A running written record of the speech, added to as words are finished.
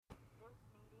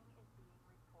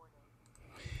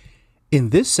In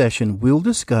this session, we'll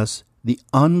discuss the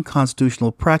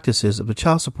unconstitutional practices of the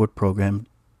child support program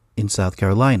in South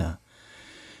Carolina.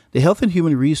 The Health and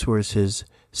Human Resources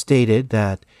stated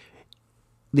that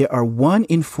there are 1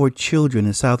 in 4 children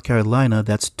in South Carolina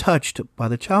that's touched by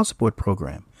the child support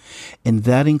program, and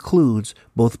that includes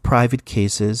both private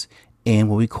cases and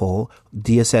what we call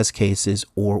DSS cases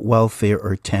or welfare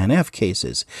or TANF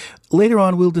cases. Later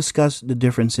on, we'll discuss the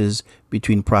differences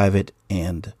between private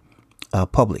and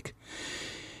public.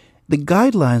 The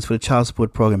guidelines for the child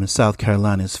support program in South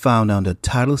Carolina is found under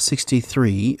Title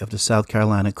 63 of the South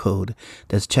Carolina Code.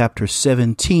 That's Chapter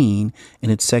 17,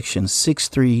 and it's Section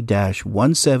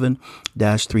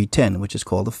 63-17-310, which is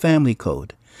called the Family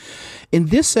Code. In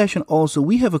this session also,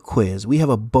 we have a quiz. We have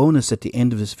a bonus at the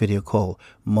end of this video called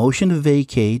Motion to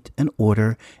Vacate an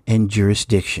Order and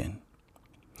Jurisdiction.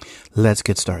 Let's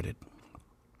get started.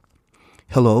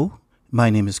 Hello, my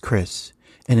name is Chris.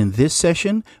 And in this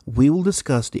session, we will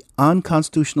discuss the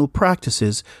unconstitutional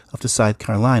practices of the South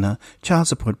Carolina Child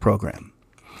Support Program.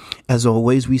 As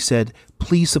always, we said,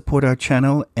 please support our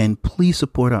channel and please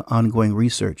support our ongoing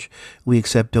research. We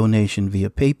accept donation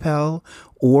via PayPal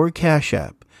or Cash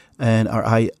App. And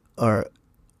our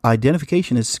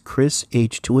identification is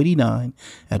ChrisH289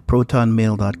 at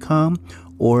protonmail.com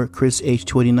or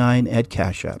ChrisH289 at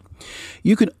Cash App.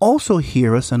 You can also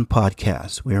hear us on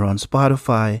podcasts. We're on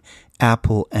Spotify,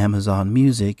 Apple, Amazon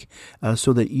Music,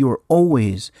 so that you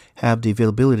always have the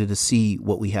availability to see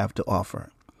what we have to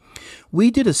offer. We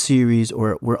did a series,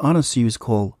 or we're on a series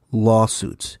called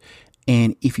Lawsuits.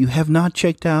 And if you have not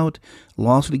checked out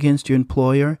Lawsuit Against Your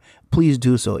Employer, please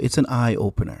do so. It's an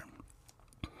eye-opener.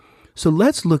 So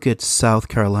let's look at South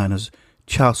Carolina's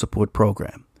child support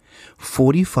program.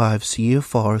 45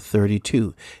 CFR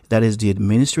 32. That is the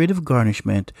administrative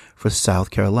garnishment for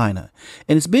South Carolina.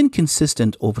 And it's been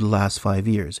consistent over the last 5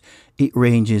 years. It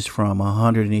ranges from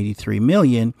 $183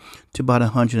 million to about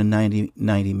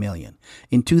 $190 million.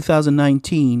 In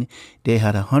 2019, they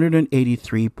had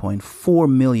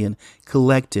 $183.4 million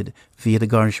collected via the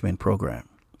garnishment program.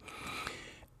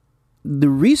 The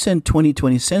recent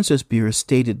 2020 Census Bureau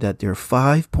stated that there are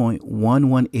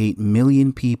 5.118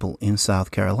 million people in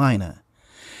South Carolina.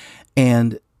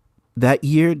 And that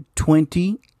year,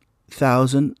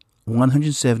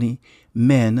 20,170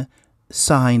 men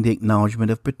signed the Acknowledgement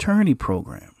of Paternity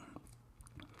program.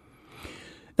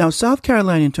 Now, South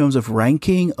Carolina, in terms of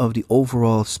ranking of the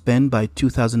overall spend by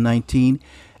 2019,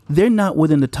 they're not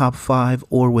within the top 5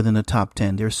 or within the top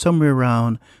 10. They're somewhere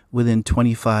around within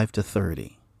 25 to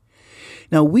 30.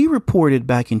 Now, we reported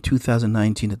back in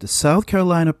 2019 that the South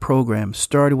Carolina program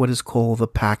started what is called the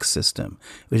PAC system,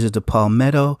 which is the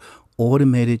Palmetto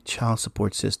Automated Child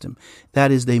Support System.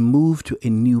 That is, they moved to a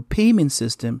new payment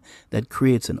system that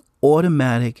creates an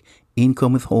automatic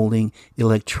income withholding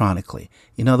electronically.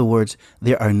 In other words,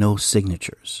 there are no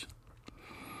signatures.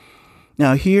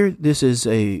 Now, here, this is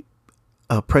a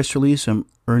press release from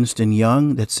Ernst &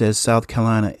 Young that says South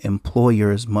Carolina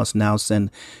employers must now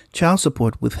send child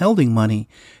support withholding money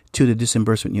to the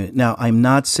disbursement unit. Now, I'm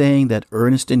not saying that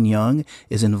Ernst & Young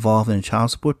is involved in a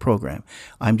child support program.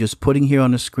 I'm just putting here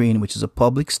on the screen, which is a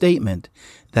public statement,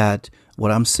 that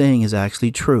what I'm saying is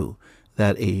actually true,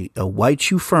 that a white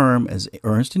shoe firm as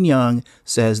Ernst & Young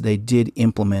says they did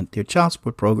implement their child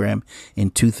support program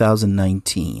in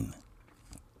 2019.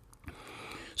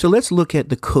 So let's look at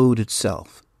the code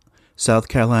itself. South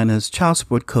Carolina's child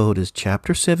support code is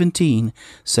Chapter 17,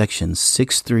 Section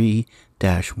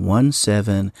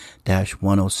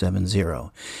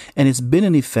 63-17-1070, and it's been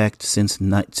in effect since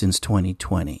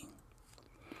 2020.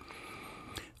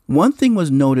 One thing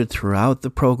was noted throughout the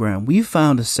program. We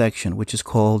found a section which is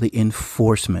called the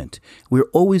enforcement. We're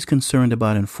always concerned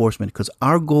about enforcement because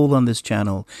our goal on this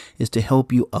channel is to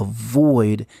help you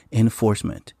avoid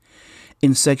enforcement.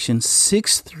 In Section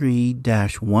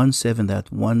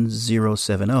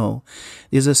 63-17.1070,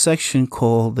 there's a section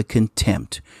called the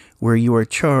contempt, where you are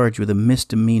charged with a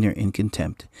misdemeanor in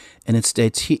contempt. And it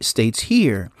states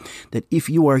here that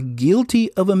if you are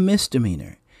guilty of a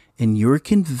misdemeanor and you're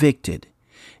convicted,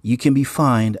 you can be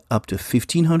fined up to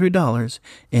 $1,500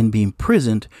 and be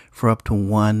imprisoned for up to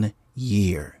 1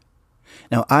 year.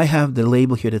 Now, I have the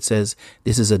label here that says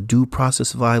this is a due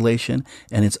process violation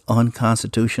and it's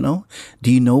unconstitutional.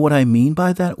 Do you know what I mean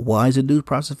by that? Why is it a due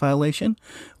process violation?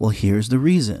 Well, here's the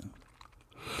reason.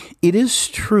 It is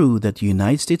true that the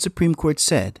United States Supreme Court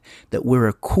said that where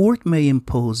a court may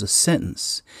impose a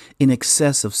sentence in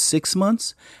excess of 6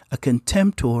 months, a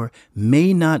contemptor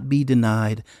may not be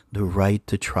denied the right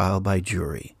to trial by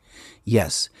jury.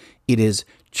 Yes, it is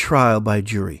trial by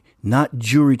jury, not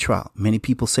jury trial. Many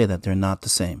people say that they're not the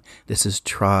same. This is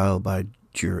trial by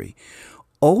jury.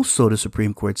 Also, the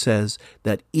Supreme Court says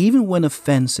that even when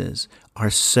offenses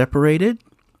are separated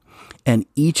and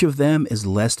each of them is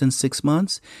less than 6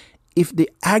 months, if the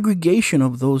aggregation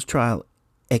of those trials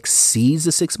exceeds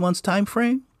the 6 months time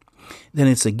frame, then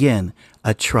it's again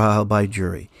a trial by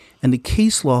jury. And the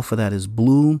case law for that is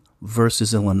Bloom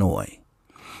versus Illinois,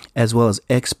 as well as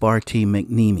Ex parte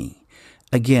McNeamy.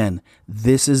 Again,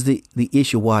 this is the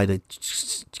issue why the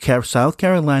South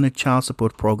Carolina child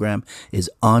support program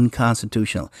is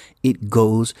unconstitutional. It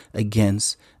goes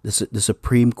against the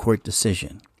Supreme Court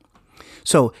decision.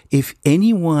 So if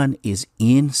anyone is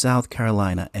in South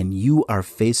Carolina and you are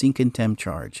facing contempt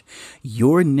charge,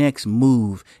 your next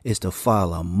move is to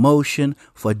file a motion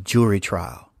for jury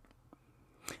trial.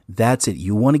 That's it.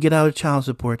 You want to get out of child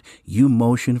support, you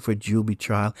motion for jury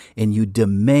trial, and you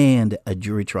demand a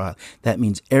jury trial. That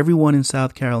means everyone in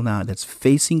South Carolina that's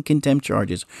facing contempt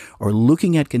charges or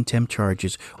looking at contempt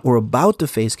charges or about to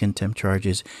face contempt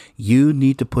charges, you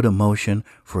need to put a motion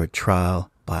for a trial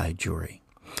by jury.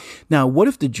 Now, what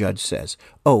if the judge says,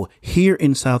 oh, here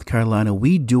in South Carolina,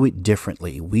 we do it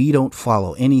differently. We don't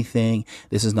follow anything.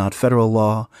 This is not federal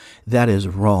law. That is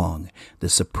wrong. The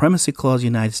Supremacy Clause of the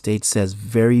United States says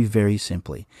very, very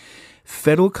simply,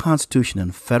 federal constitution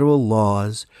and federal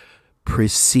laws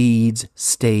precedes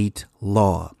state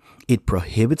law. It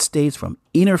prohibits states from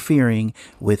interfering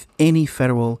with any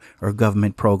federal or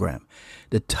government program.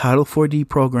 The Title 4D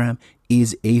program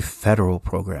is a federal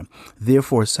program.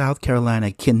 Therefore, South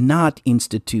Carolina cannot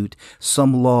institute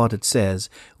some law that says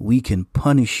we can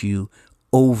punish you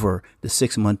over the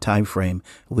 6-month time frame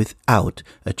without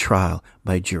a trial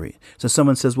by jury. So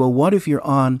someone says, well, what if you're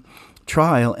on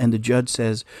trial and the judge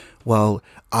says, well,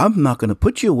 I'm not going to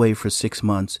put you away for 6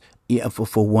 months.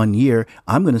 For 1 year,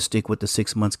 I'm going to stick with the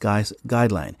 6 months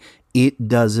guideline. It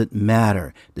doesn't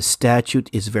matter. The statute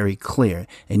is very clear.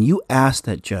 And you ask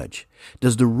that judge,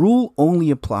 does the rule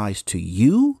only apply to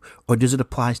you or does it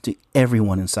apply to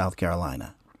everyone in South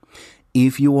Carolina?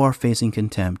 If you are facing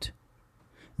contempt,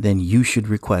 then you should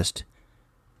request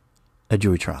a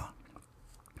jury trial.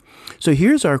 So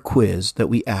here's our quiz that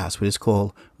we asked, what is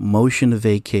called motion to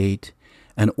vacate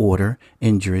an order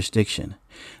in jurisdiction.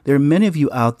 There are many of you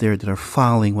out there that are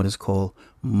filing what is called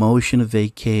motion to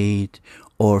vacate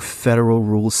or Federal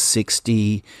Rule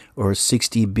 60 or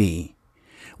 60B.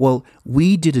 Well,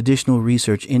 we did additional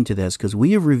research into this because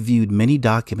we have reviewed many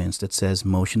documents that says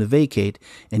motion to vacate,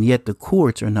 and yet the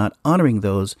courts are not honoring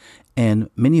those, and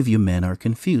many of you men are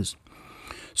confused.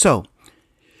 So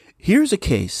here's a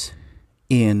case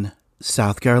in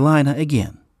South Carolina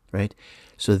again, right?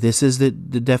 So this is the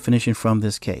definition from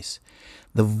this case.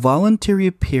 The voluntary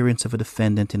appearance of a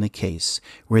defendant in a case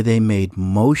where they made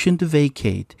motion to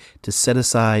vacate to set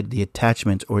aside the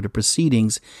attachment or the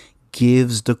proceedings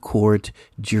gives the court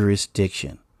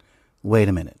jurisdiction. Wait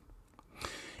a minute.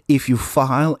 If you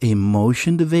file a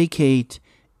motion to vacate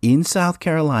in South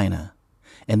Carolina,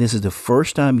 and this is the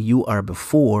first time you are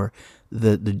before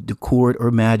the court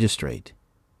or magistrate,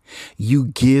 you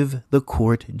give the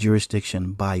court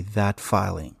jurisdiction by that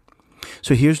filing.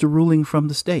 So here's the ruling from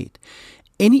the state.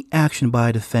 Any action by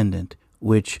a defendant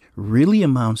which really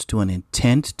amounts to an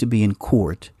intent to be in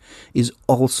court is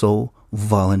also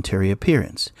voluntary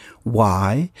appearance.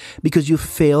 Why? Because you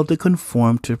failed to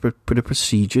conform to the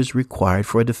procedures required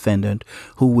for a defendant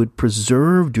who would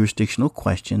preserve jurisdictional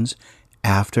questions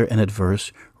after an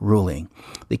adverse ruling.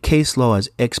 The case law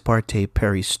is Ex parte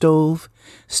Perry Stove,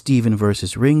 Stephen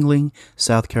versus Ringling,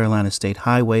 South Carolina State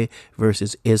Highway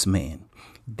versus Ismain.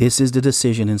 This is the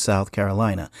decision in South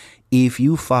Carolina. If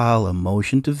you file a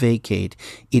motion to vacate,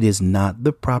 it is not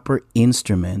the proper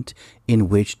instrument in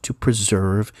which to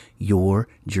preserve your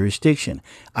jurisdiction.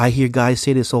 I hear guys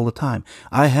say this all the time.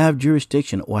 I have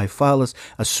jurisdiction, or I file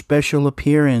a special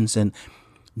appearance, and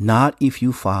not if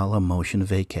you file a motion to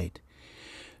vacate.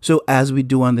 So as we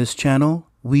do on this channel,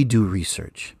 we do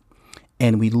research.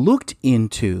 And we looked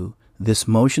into this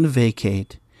motion to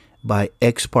vacate by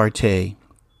Ex parte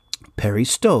Perry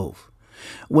Stove.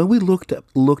 When we looked up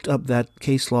that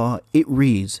case law, it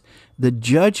reads, the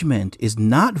judgment is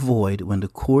not void when the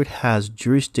court has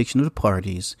jurisdiction of the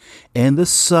parties and the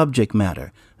subject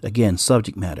matter, again,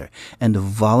 subject matter, and the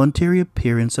voluntary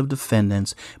appearance of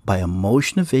defendants by a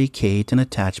motion to vacate an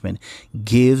attachment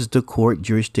gives the court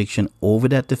jurisdiction over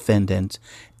that defendant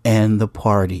and the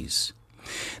parties.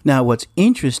 Now, what's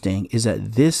interesting is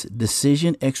that this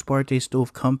decision, Ex parte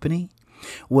Stove Company,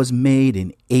 was made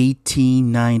in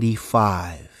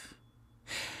 1895.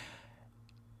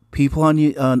 People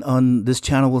on this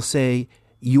channel will say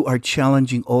you are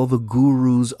challenging all the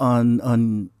gurus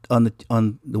on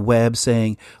the web,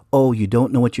 saying, "Oh, you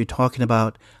don't know what you're talking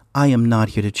about." I am not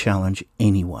here to challenge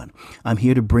anyone. I'm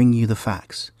here to bring you the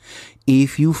facts.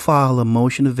 If you file a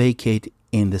motion to vacate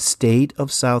in the state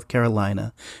of South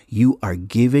Carolina, you are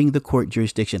giving the court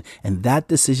jurisdiction. And that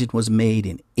decision was made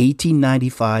in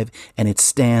 1895 and it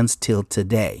stands till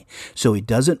today. So it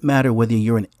doesn't matter whether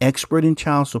you're an expert in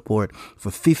child support for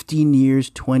 15 years,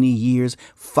 20 years,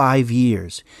 5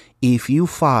 years. If you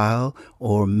file,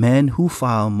 or men who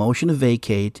file motion to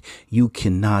vacate, you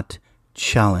cannot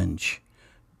challenge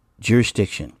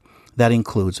jurisdiction. That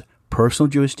includes personal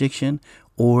jurisdiction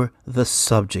or the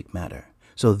subject matter.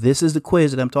 So this is the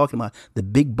quiz that I'm talking about, the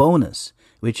big bonus,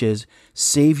 which is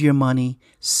save your money,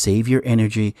 save your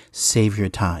energy, save your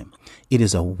time. It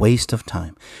is a waste of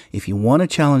time. If you want to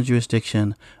challenge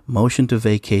jurisdiction, motion to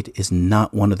vacate is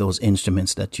not one of those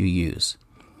instruments that you use.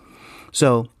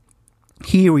 So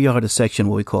here we are at a section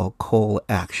what we call call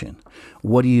action.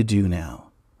 What do you do now?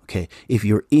 Okay, if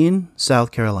you're in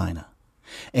South Carolina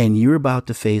and you're about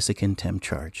to face a contempt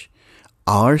charge,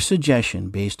 our suggestion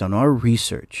based on our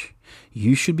research,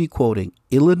 you should be quoting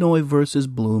Illinois versus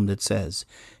Bloom that says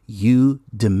you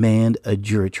demand a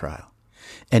jury trial.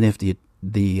 And if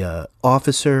the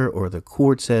officer or the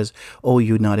court says, oh,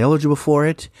 you're not eligible for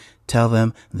it, tell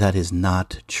them that is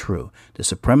not true. The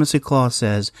Supremacy Clause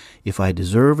says if I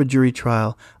deserve a jury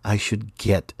trial, I should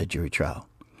get a jury trial.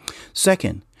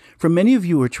 Second, for many of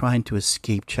you who are trying to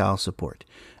escape child support,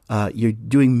 you're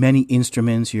doing many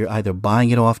instruments. You're either buying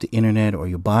it off the internet or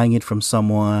you're buying it from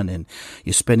someone and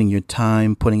you're spending your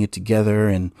time putting it together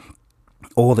and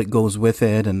all that goes with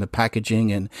it and the packaging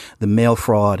and the mail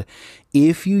fraud.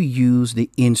 If you use the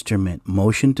instrument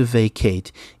motion to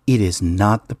vacate, it is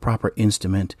not the proper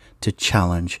instrument to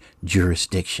challenge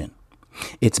jurisdiction.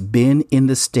 It's been in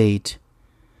the state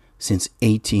since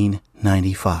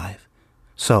 1895.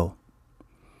 So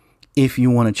if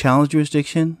you want to challenge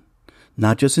jurisdiction,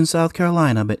 not just in South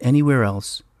Carolina, but anywhere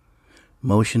else,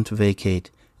 motion to vacate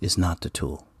is not the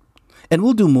tool. And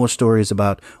we'll do more stories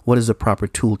about what is the proper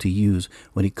tool to use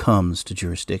when it comes to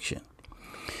jurisdiction.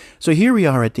 So here we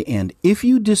are at the end. If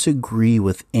you disagree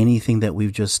with anything that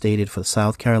we've just stated for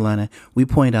South Carolina, we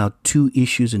point out 2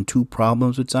 issues and 2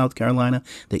 problems with South Carolina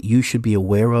that you should be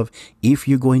aware of if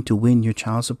you're going to win your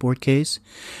child support case.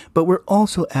 But we're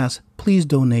also asked, please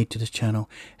donate to this channel.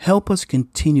 Help us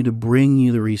continue to bring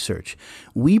you the research.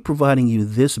 We providing you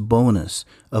this bonus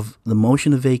of the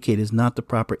motion to vacate is not the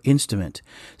proper instrument.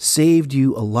 Saved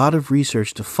you a lot of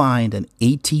research to find an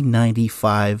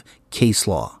 1895 case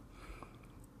law.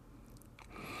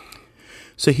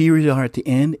 So here we are at the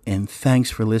end, and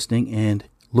thanks for listening, and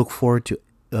look forward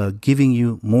to giving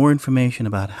you more information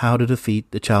about how to defeat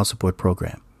the child support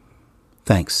program.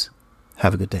 Thanks.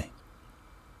 Have a good day.